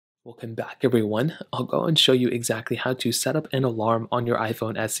Welcome back everyone. I'll go and show you exactly how to set up an alarm on your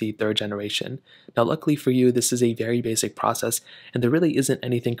iPhone SE 3rd generation. Now luckily for you, this is a very basic process and there really isn't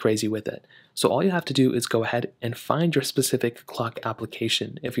anything crazy with it. So all you have to do is go ahead and find your specific clock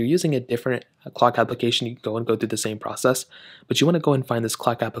application. If you're using a different clock application, you can go through the same process, but you want to go and find this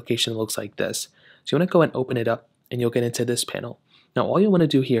clock application that looks like this. So you want to go and open it up and you'll get into this panel. Now all you want to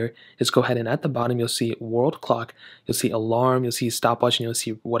do here is go ahead and at the bottom you'll see world clock, you'll see alarm, you'll see stopwatch, and you'll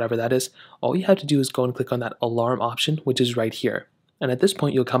see whatever that is. All you have to do is go and click on that alarm option, which is right here. And at this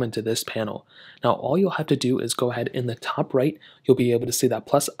point you'll come into this panel. Now all you'll have to do is go ahead in the top right, you'll be able to see that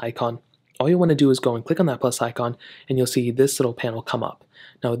plus icon. All you want to do is go and click on that plus icon and you'll see this little panel come up.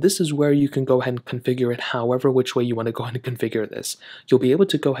 Now this is where you can go ahead and configure it however which way you want to go ahead and configure this. You'll be able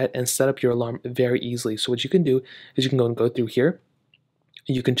to go ahead and set up your alarm very easily. So what you can do is you can go and go through here.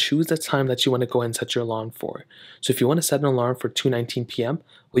 You can choose the time that you want to go ahead and set your alarm for. So if you want to set an alarm for 2:19 p.m.,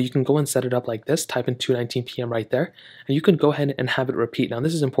 well, you can go and set it up like this, type in 2:19 p.m. right there, and you can go ahead and have it repeat. Now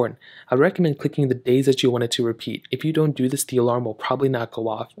this is important. I recommend clicking the days that you want it to repeat. If you don't do this, the alarm will probably not go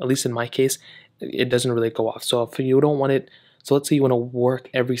off. At least in my case, it doesn't really go off. So if you don't want it, so let's say you want to work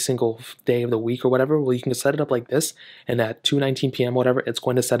every single day of the week or whatever, well, you can set it up like this, and at 2:19 p.m., whatever, it's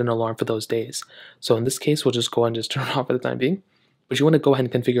going to set an alarm for those days. So in this case, we'll just go and just turn it off for the time being. But you want to go ahead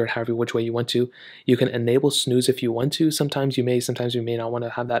and configure it however which way you want to. You can enable snooze if you want to. Sometimes you may not want to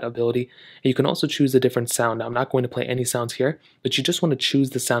have that ability. And you can also choose a different sound. Now, I'm not going to play any sounds here, but you just want to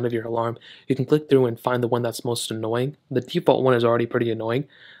choose the sound of your alarm. You can click through and find the one that's most annoying. The default one is already pretty annoying.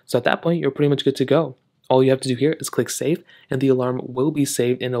 So at that point, you're pretty much good to go. All you have to do here is click save, and the alarm will be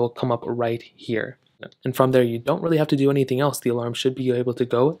saved and it will come up right here. And from there, you don't really have to do anything else. The alarm should be able to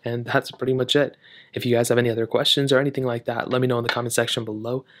go, and that's pretty much it. If you guys have any other questions or anything like that, let me know in the comment section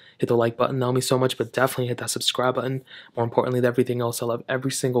below. Hit the like button, that helps me so much, but definitely hit that subscribe button. More importantly than everything else, I love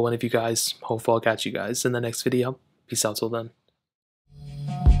every single one of you guys. Hopefully I'll catch you guys in the next video. Peace out till then.